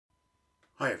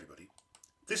Hi everybody,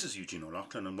 this is Eugene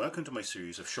O'Loughlin and welcome to my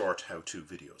series of short how-to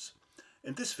videos.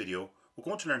 In this video we're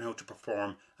going to learn how to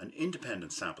perform an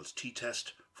independent samples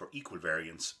t-test for equal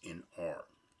variance in R.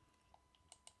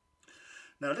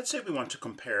 Now let's say we want to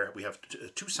compare, we have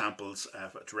two samples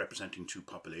representing two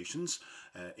populations.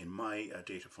 In my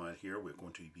data file here we're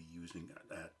going to be using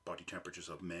body temperatures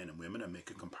of men and women and make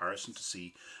a comparison to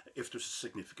see if there's a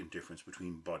significant difference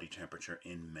between body temperature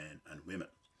in men and women.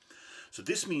 So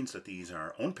this means that these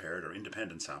are unpaired or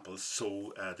independent samples,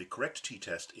 so the correct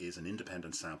t-test is an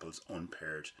independent samples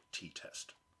unpaired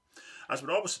t-test. As with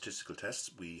all statistical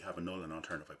tests, we have a null and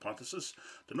alternative hypothesis.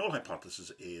 The null hypothesis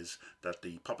is that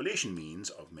the population means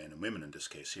of men and women in this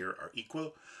case here are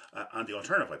equal, and the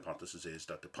alternative hypothesis is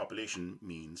that the population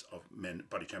means of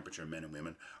body temperature men and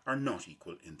women are not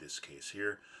equal in this case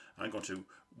here. I'm going to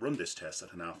run this test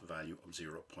at an alpha value of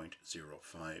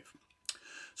 0.05.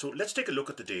 So let's take a look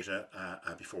at the data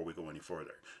before we go any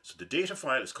further. So the data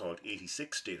file is called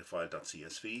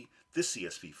 86datafile.csv. This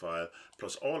CSV file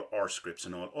plus all R scripts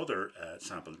and all other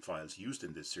sample files used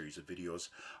in this series of videos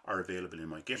are available in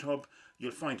my GitHub.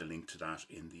 You'll find a link to that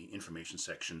in the information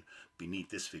section beneath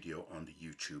this video on the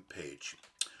YouTube page.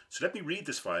 So let me read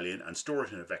this file in and store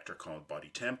it in a vector called body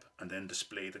temp and then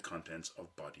display the contents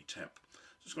of body temp.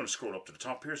 Just going to scroll up to the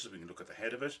top here so we can look at the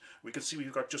head of it. We can see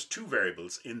we've got just two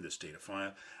variables in this data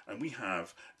file, and we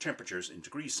have temperatures in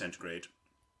degrees centigrade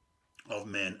of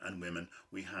men and women.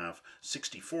 We have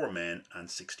 64 men and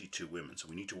 62 women. So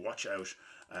we need to watch out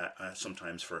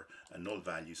sometimes for null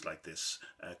values like this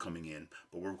coming in.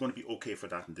 But we're going to be okay for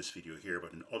that in this video here,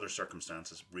 but in other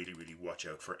circumstances, really watch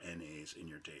out for NAs in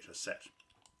your data set.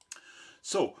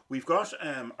 So we've got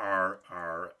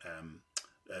our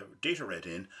data read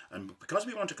in, and because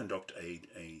we want to conduct a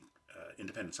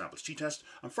independent samples t-test,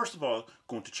 I'm first of all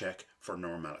going to check for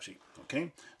normality.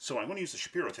 Okay, so I'm going to use the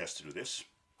Shapiro test to do this.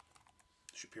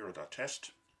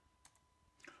 Shapiro.test,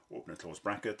 open and close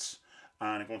brackets,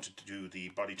 and I'm going to do the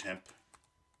body temp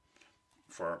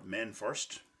for men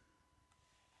first,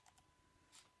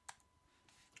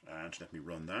 and let me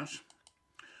run that.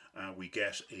 We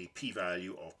get a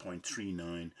p-value of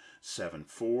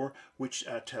 0.3974, which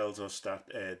tells us that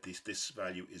this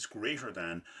value is greater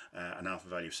than an alpha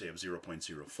value, say, of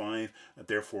 0.05.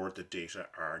 Therefore, the data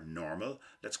are normal.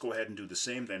 Let's go ahead and do the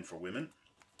same then for women.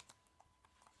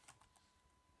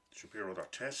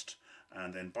 Shapiro.test,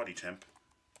 and then body temp,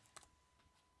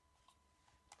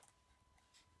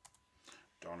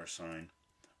 $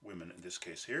 women in this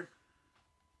case here.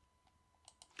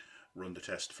 Run the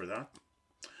test for that.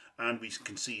 And we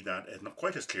can see that it's not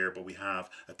quite as clear, but we have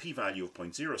a p-value of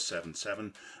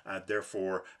 0.077.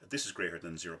 Therefore, this is greater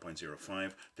than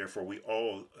 0.05. Therefore, we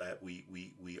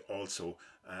also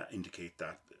indicate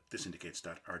that this indicates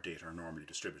that our data are normally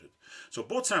distributed. So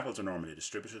both samples are normally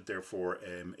distributed. Therefore,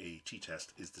 a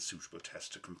t-test is the suitable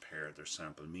test to compare their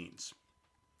sample means.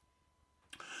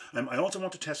 I also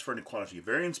want to test for inequality of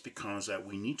variance because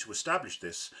we need to establish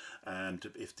this, and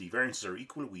if the variances are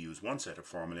equal we use one set of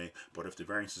formulae, but if the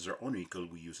variances are unequal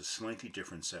we use a slightly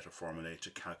different set of formulae to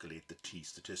calculate the t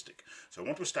statistic. So I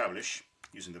want to establish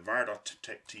using the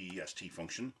var.test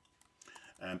function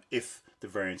if the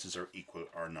variances are equal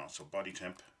or not. So body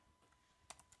temp,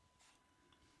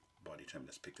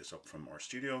 let's pick this up from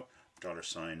RStudio,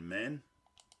 $men,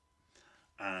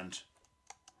 and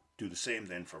do the same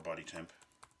then for body temp,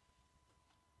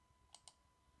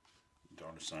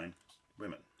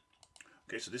 $women.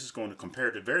 Okay, so this is going to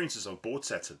compare the variances of both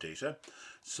sets of data.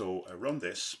 So I run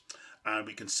this, and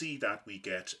we can see that we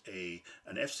get an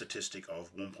F statistic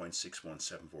of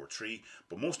 1.61743,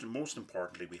 but most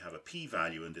importantly we have a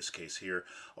p-value in this case here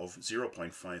of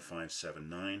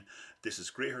 0.5579. This is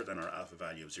greater than our alpha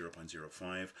value of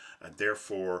 0.05, and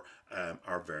therefore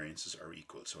our variances are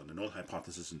equal. So the null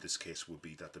hypothesis in this case would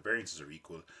be that the variances are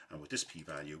equal, and with this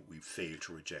p-value we've failed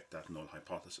to reject that null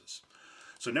hypothesis.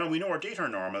 So now we know our data are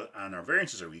normal and our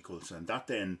variances are equal, and that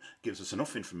then gives us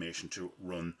enough information to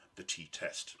run the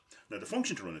t-test. Now the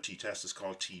function to run a t-test is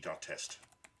called t.test.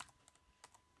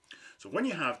 So when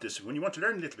you have this, when you want to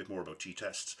learn a little bit more about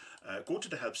t-tests, go to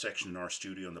the help section in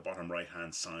RStudio on the bottom right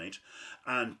hand side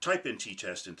and type in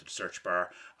t-test into the search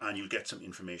bar, and you'll get some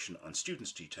information on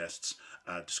students' t-tests,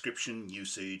 description,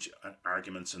 usage,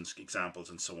 arguments and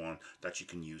examples and so on that you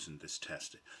can use in this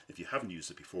test. If you haven't used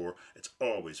it before, it's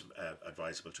always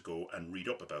advisable to go and read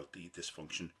up about this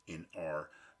function in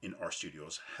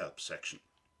RStudio's help section.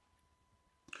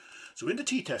 So in the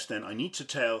t-test then I need to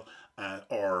tell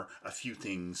R a few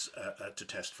things to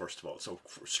test first of all. So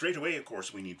straight away of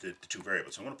course we need the two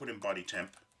variables. So I'm going to put in body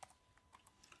temp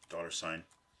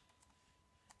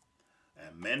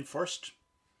 $men first,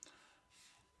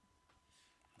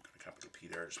 capital P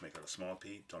there, just make that a small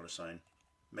p, $,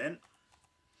 men,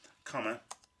 comma,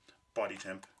 body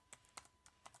temp,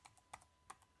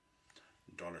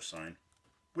 $,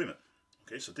 women.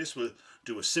 Okay, so this will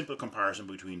do a simple comparison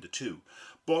between the two,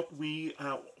 but we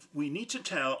need to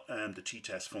tell the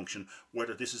t-test function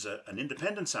whether this is an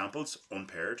independent samples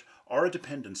unpaired or a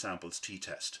dependent samples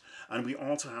t-test, and we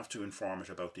also have to inform it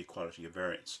about the equality of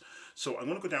variance. So I'm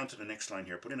going to go down to the next line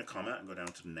here, put in a comma and go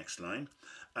down to the next line.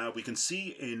 We can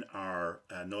see in our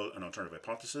null and alternative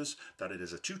hypothesis that it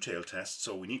is a two-tailed test,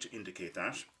 so we need to indicate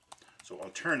that. So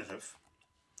alternative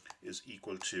is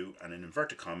equal to, and in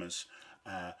inverted commas,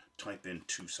 type in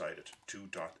two-sided,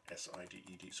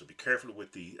 2.sided. So be careful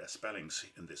with the spellings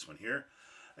in this one here.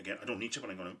 Again, I don't need to, but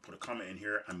I'm going to put a comma in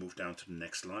here and move down to the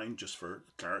next line just for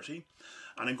clarity.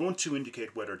 And I'm going to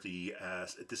indicate whether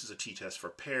this is a t-test for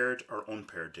paired or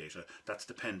unpaired data. That's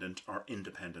dependent or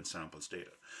independent samples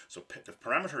data. So the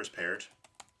parameter is paired.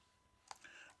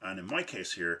 And in my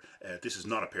case here, this is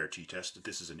not a paired t-test.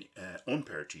 This is an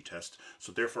unpaired t-test.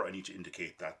 So therefore, I need to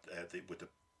indicate that with the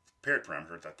paired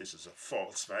parameter that this is a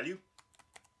false value.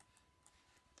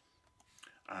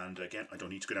 And again, I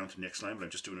don't need to go down to the next line, but I'm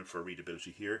just doing it for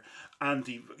readability here. And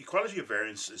the equality of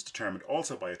variance is determined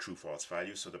also by a true-false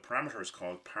value. So the parameter is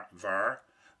called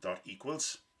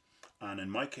var.equals. And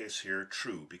in my case here,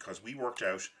 true, because we worked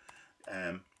out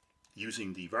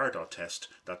using the var.test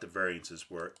that the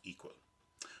variances were equal.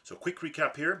 So quick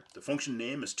recap here, the function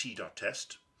name is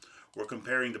t.test. We're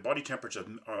comparing the body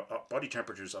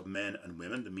temperatures of men and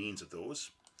women, the means of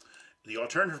those. The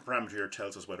alternative parameter here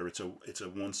tells us whether it's a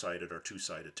one-sided or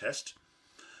two-sided test.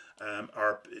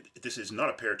 This is not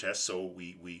a paired test, so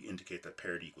we indicate that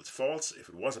paired equals false. If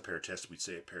it was a paired test, we'd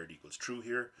say paired equals true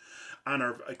here. And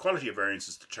our equality of variance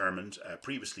is determined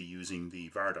previously using the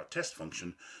var.test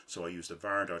function. So I used the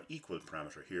var.equal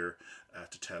parameter here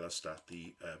to tell us that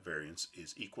the variance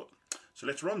is equal. So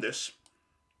let's run this.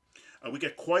 And we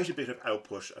get quite a bit of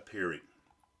output appearing.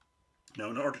 Now,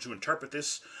 in order to interpret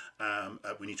this,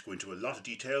 we need to go into a lot of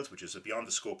details, which is beyond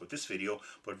the scope of this video.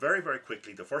 But very, very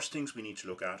quickly, the first things we need to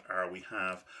look at are we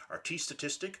have our t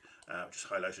statistic, which is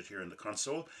highlighted here in the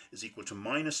console, is equal to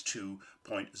minus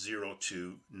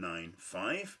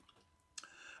 2.0295.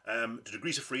 The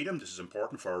degrees of freedom, this is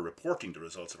important for reporting the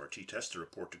results of our t-test, to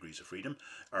report degrees of freedom,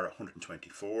 are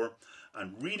 124.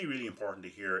 And really, really importantly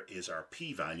here is our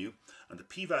p-value. And the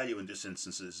p-value in this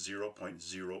instance is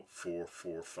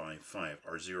 0.04455,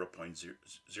 or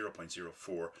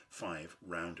 0.045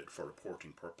 rounded for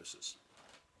reporting purposes.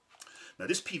 Now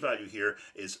this p-value here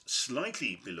is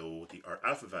slightly below our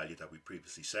alpha value that we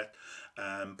previously set,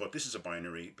 but this is a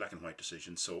binary black and white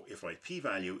decision, so if my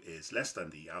p-value is less than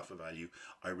the alpha value,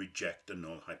 I reject the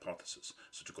null hypothesis.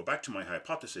 So to go back to my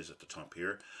hypothesis at the top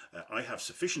here, I have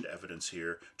sufficient evidence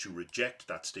here to reject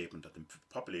that statement that the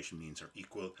population means are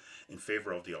equal in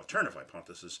favor of the alternative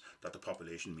hypothesis that the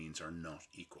population means are not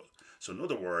equal. So in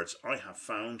other words, I have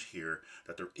found here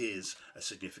that there is a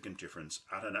significant difference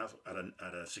at a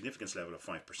significance level of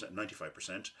 5%,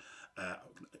 95%,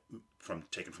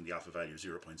 taken from the alpha value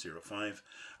 0.05.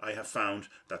 I have found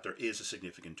that there is a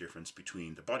significant difference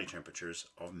between the body temperatures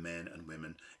of men and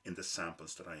women in the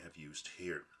samples that I have used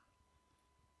here.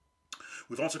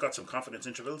 We've also got some confidence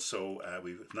intervals, so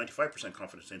we've 95%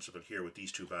 confidence interval here with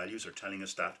these two values are telling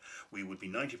us that we would be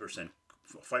 5%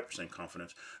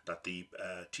 confident that the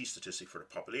t-statistic for the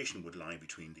population would lie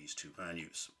between these two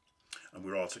values. And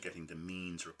we're also getting the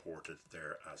means reported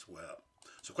there as well.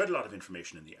 So quite a lot of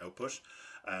information in the output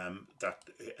that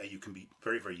you can be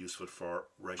very, very useful for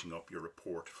writing up your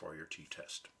report for your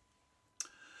t-test.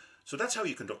 So that's how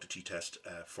you conduct a t-test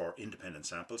for independent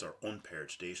samples or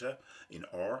unpaired data in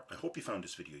R. I hope you found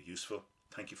this video useful.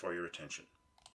 Thank you for your attention.